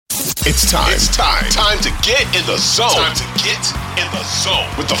It's time. It's time. Time to get in the zone. Time to get in the zone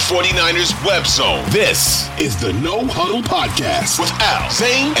with the 49ers web zone. This is the No Huddle Podcast with Al,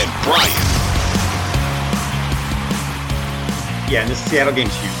 Zane, and Brian. Yeah, and this Seattle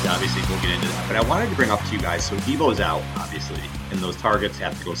game's huge, obviously. We'll get into that. But I wanted to bring up to you guys, so Deebo's out, obviously, and those targets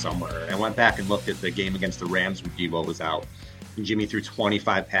have to go somewhere. I went back and looked at the game against the Rams when Deebo was out. And Jimmy threw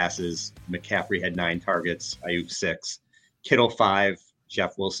 25 passes. McCaffrey had 9 targets. Ayuk 6. Kittle 5.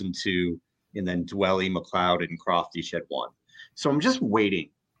 Jeff Wilson 2, and then Dwelly, McLeod, and Croft each had 1. So I'm just waiting.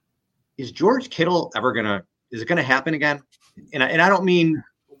 Is George Kittle ever is it gonna happen again? And I don't mean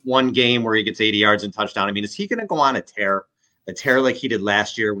one game where he gets 80 yards and touchdown. I mean, is he gonna go on a tear like he did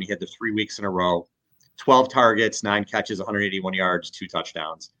last year when he had the 3 weeks in a row, 12 targets, 9 catches, 181 yards, 2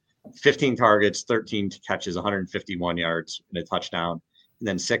 touchdowns, 15 targets, 13 catches, 151 yards, and a touchdown, and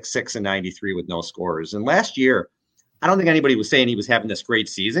then 6 and 93 with no scores. And last year, I don't think anybody was saying he was having this great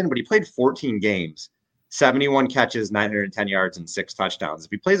season, but he played 14 games, 71 catches, 910 yards, and 6 touchdowns.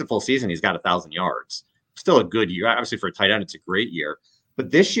 If he plays a full season, he's got 1,000 yards. Still a good year. Obviously, for a tight end, it's a great year. But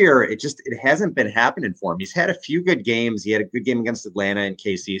this year, it hasn't been happening for him. He's had a few good games. He had a good game against Atlanta and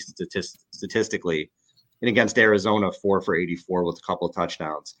KC statistically, and against Arizona, 4 for 84 with a couple of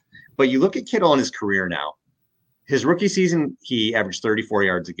touchdowns. But you look at Kittle in his career now. His rookie season, he averaged 34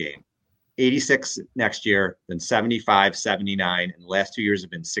 yards a game. 86 next year, then 75, 79, and the last 2 years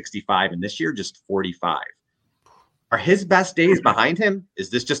have been 65, and this year just 45. Are his best days behind him? Is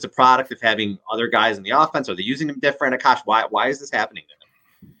this just a product of having other guys in the offense? Are they using him different? Akash, why is this happening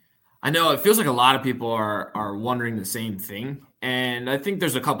to him? I know it feels like a lot of people are wondering the same thing, and I think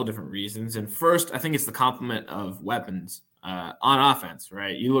there's a couple different reasons. And first, I think it's the complement of weapons on offense,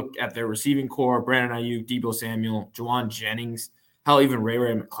 right? You look at their receiving core: Brandon Ayuk, Deebo Samuel, Juwan Jennings. Hell, even Ray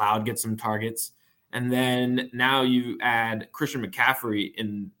McLeod gets some targets. And then now you add Christian McCaffrey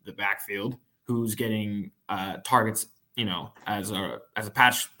in the backfield, who's getting targets, as a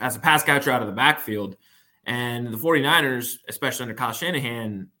pass catcher out of the backfield. And the 49ers, especially under Kyle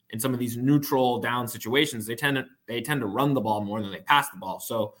Shanahan, in some of these neutral down situations, they tend to run the ball more than they pass the ball.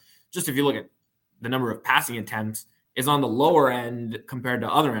 So just if you look at the number of passing attempts, is on the lower end compared to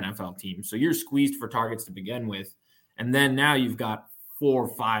other NFL teams. So you're squeezed for targets to begin with. And then now you've got 4,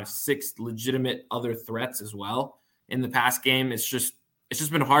 5, 6 legitimate other threats as well in the pass game. It's just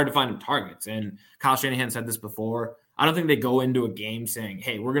been hard to find them targets. And Kyle Shanahan said this before. I don't think they go into a game saying,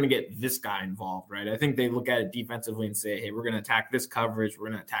 hey, we're going to get this guy involved, right? I think they look at it defensively and say, hey, we're going to attack this coverage. We're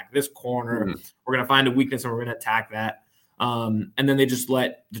going to attack this corner. Mm-hmm. We're going to find a weakness and we're going to attack that. And then they just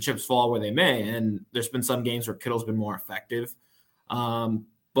let the chips fall where they may. And there's been some games where Kittle's been more effective.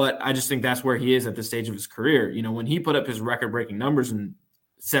 But I just think that's where he is at this stage of his career. When he put up his record-breaking numbers in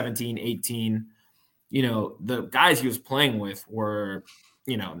 17, 18, the guys he was playing with were,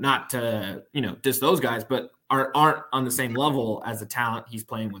 not to, diss those guys, but aren't on the same level as the talent he's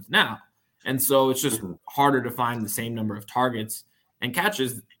playing with now. And so it's just harder to find the same number of targets and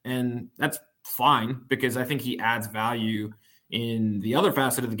catches. And that's fine because I think he adds value in the other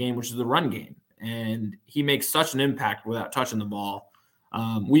facet of the game, which is the run game. And he makes such an impact without touching the ball.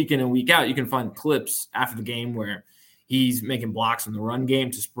 Week in and week out, you can find clips after the game where he's making blocks in the run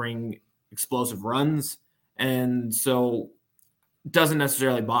game to spring explosive runs. And so it doesn't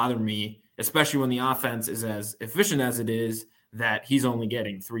necessarily bother me, especially when the offense is as efficient as it is, that he's only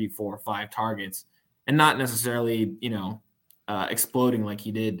getting 3, 4, 5 targets and not necessarily, exploding like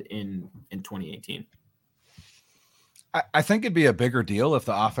he did in 2018. I think it'd be a bigger deal if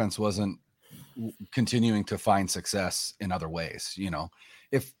the offense wasn't continuing to find success in other ways.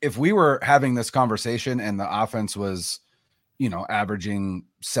 If we were having this conversation and the offense was, averaging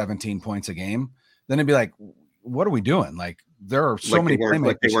 17 points a game, then it'd be like, what are we doing? Like there are so many playmakers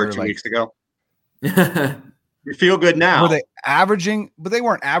like they were 2 weeks ago. You feel good now. Were they averaging, but they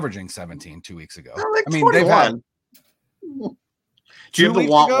weren't averaging 17 2 weeks ago. Like I mean, 21. They've had do you have the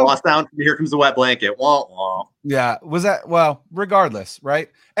wah sound? Here comes the wet blanket. Wah, wah. Yeah. Was that, well, regardless. Right.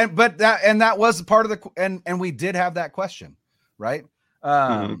 And that was part of the, and we did have that question. Right.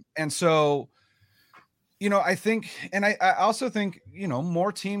 And so, I think, and I also think,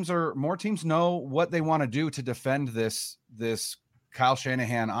 more teams know what they want to do to defend this Kyle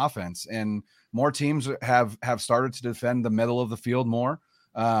Shanahan offense, and more teams have started to defend the middle of the field more.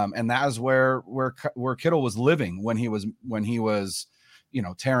 And that is where Kittle was living when he was,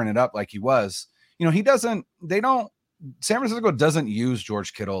 tearing it up like he was. San Francisco doesn't use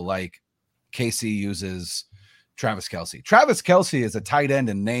George Kittle like KC uses Travis Kelce. Travis Kelce is a tight end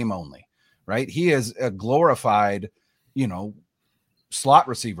in name only, right? He is a glorified, slot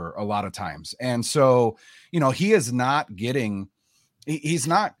receiver a lot of times. And so, he is not getting he's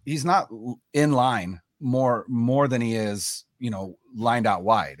not in line more than he is, lined out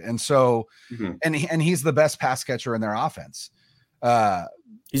wide. And so, and he's the best pass catcher in their offense.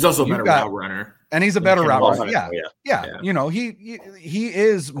 He's also a better route runner. And he's a better route runner. Yeah. He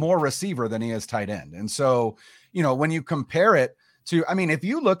is more receiver than he is tight end. And so, when you compare it to, if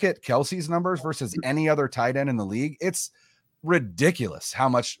you look at Kelsey's numbers versus any other tight end in the league, it's ridiculous how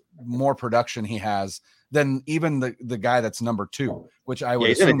much more production he has than even the guy that's number 2, which I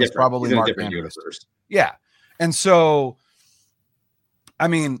would assume is probably Mark Andrews. Yeah. And so, I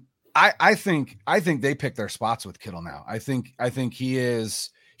think they pick their spots with Kittle now. I think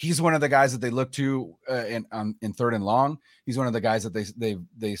he's one of the guys that they look to in third and long. He's one of the guys that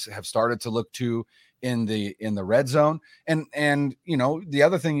they have started to look to in the red zone. And the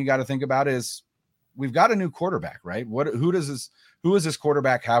other thing you got to think about is we've got a new quarterback, right? Who does this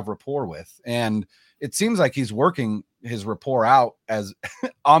quarterback have rapport with? And it seems like he's working his rapport out as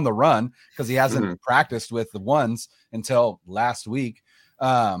on the run because he hasn't practiced with the ones until last week.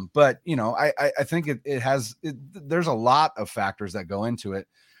 But I think there's a lot of factors that go into it.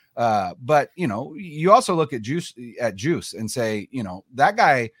 But you also look at Juice and say, that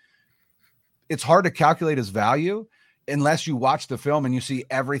guy, it's hard to calculate his value unless you watch the film and you see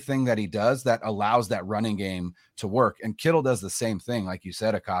everything that he does that allows that running game to work. And Kittle does the same thing, like you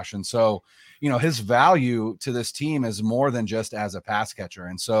said, Akash. And so, his value to this team is more than just as a pass catcher.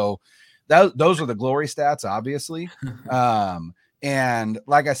 And so those are the glory stats, obviously. And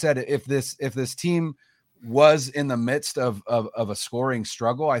like I said, if this team was in the midst of a scoring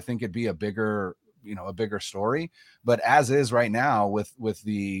struggle, I think it'd be a bigger story. But as is right now with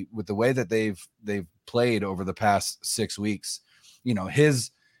the way that they've played over the past 6 weeks,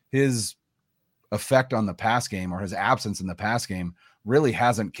 his effect on the pass game or his absence in the pass game really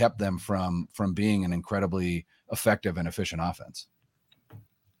hasn't kept them from being an incredibly effective and efficient offense.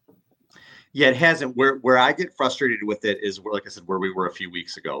 Yeah, it hasn't. Where I get frustrated with it is like I said, where we were a few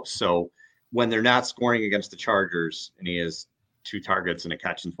weeks ago. So when they're not scoring against the Chargers and he has 2 targets and a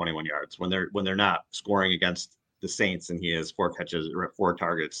catch and 21 yards, when they're not scoring against the Saints and he has 4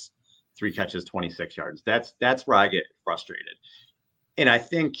 targets, 3 catches, 26 yards, that's where I get frustrated. And I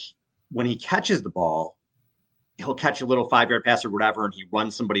think when he catches the ball, he'll catch a little 5-yard pass or whatever, and he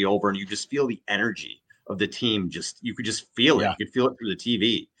runs somebody over, and you just feel the energy of the team. You could just feel it. Yeah. You could feel it through the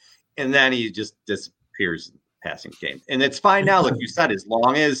TV. And then he just disappears in the passing game. And it's fine now, like you said, as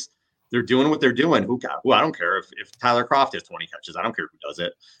long as they're doing what they're doing. I don't care if Tyler Kroft has 20 catches. I don't care who does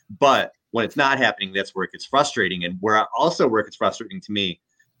it. But when it's not happening, that's where it gets frustrating. And where it gets frustrating to me,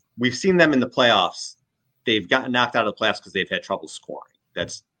 we've seen them in the playoffs. They've gotten knocked out of the playoffs because they've had trouble scoring.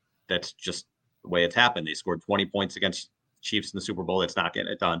 That's just the way it's happened. They scored 20 points against Chiefs in the Super Bowl. That's not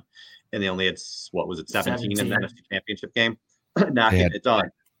getting it done. And they only had, 17 in the NFC Championship game? Not getting it done.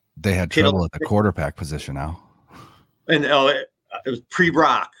 They had trouble at the quarterback position now. And it was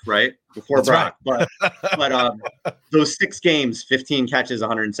pre-Brock, right? Before That's Brock. Right. But those 6 games, 15 catches,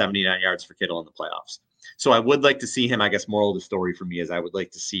 179 yards for Kittle in the playoffs. So I would like to see him, I guess moral of the story for me is I would like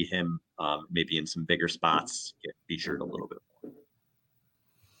to see him maybe in some bigger spots get featured a little bit more.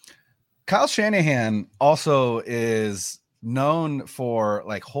 Kyle Shanahan also is known for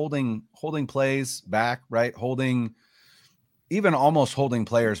like holding plays back, right? Almost holding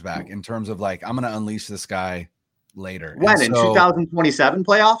players back in terms of like, I'm going to unleash this guy later. When in 2027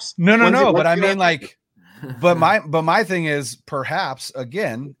 playoffs? No. But I mean like, but my thing is perhaps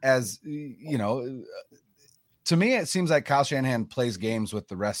again, as you know, to me, it seems like Kyle Shanahan plays games with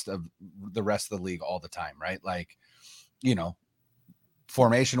the rest of the league all the time, right? Like, you know,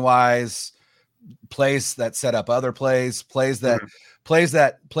 formation wise, plays that set up other plays that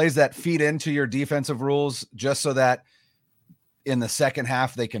feed into your defensive rules, just so that in the second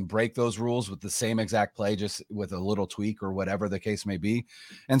half they can break those rules with the same exact play, just with a little tweak or whatever the case may be.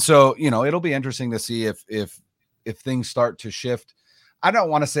 And so, you know, it'll be interesting to see if things start to shift. I don't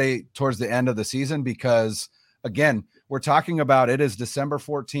want to say towards the end of the season, because again, we're talking about it is December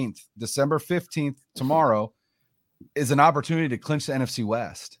 14th, December 15th. Tomorrow is an opportunity to clinch the NFC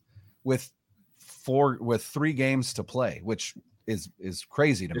West with 3 games to play, which is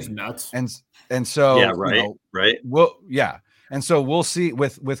crazy to me. Nuts. And so, yeah, right. You know, right. Well, yeah. And so we'll see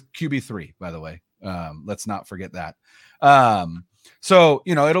with QB3, by the way, let's not forget that. So,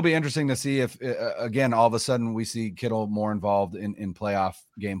 you know, it'll be interesting to see if, again, all of a sudden we see Kittle more involved in playoff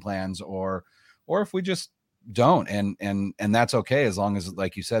game plans, or if we just don't, and that's okay, as long as,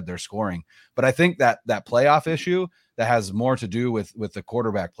 like you said, they're scoring. But I think that playoff issue, that has more to do with the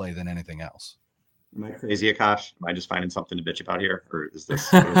quarterback play than anything else. Am I crazy, Akash? Am I just finding something to bitch about here? Or is this?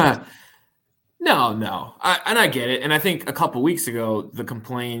 No. I get it. And I think a couple weeks ago, the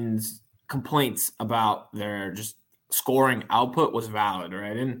complaints about their just scoring output was valid,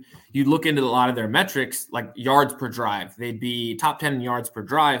 right? And you look into a lot of their metrics, like yards per drive, they'd be top 10 in yards per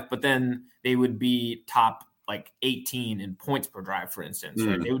drive, but then they would be top like 18 in points per drive, for instance.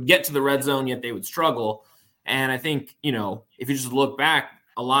 Right? They would get to the red zone, yet they would struggle. And I think, if you just look back,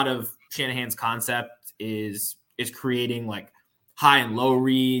 a lot of Shanahan's concept is creating like high and low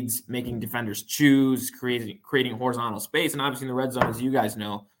reads, making defenders choose, creating horizontal space. And obviously in the red zone, as you guys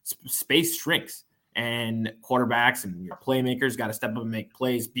know, space shrinks, and quarterbacks and your playmakers got to step up and make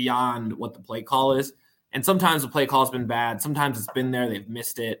plays beyond what the play call is. And sometimes the play call has been bad. Sometimes it's been there. They've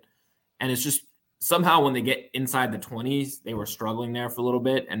missed it. And it's just somehow when they get inside the 20s, they were struggling there for a little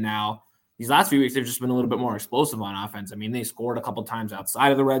bit. And now these last few weeks, they've just been a little bit more explosive on offense. I mean, they scored a couple times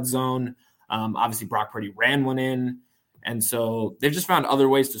outside of the red zone. Obviously, Brock Purdy ran one in. And so they've just found other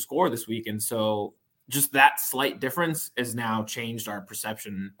ways to score this week. And so just that slight difference has now changed our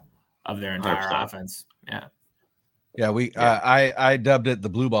perception of their entire 100%. Offense. Yeah. Yeah, I dubbed it the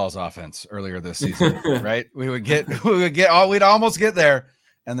blue balls offense earlier this season, right? We'd almost get there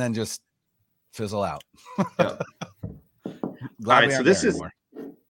and then just fizzle out. All right, so this is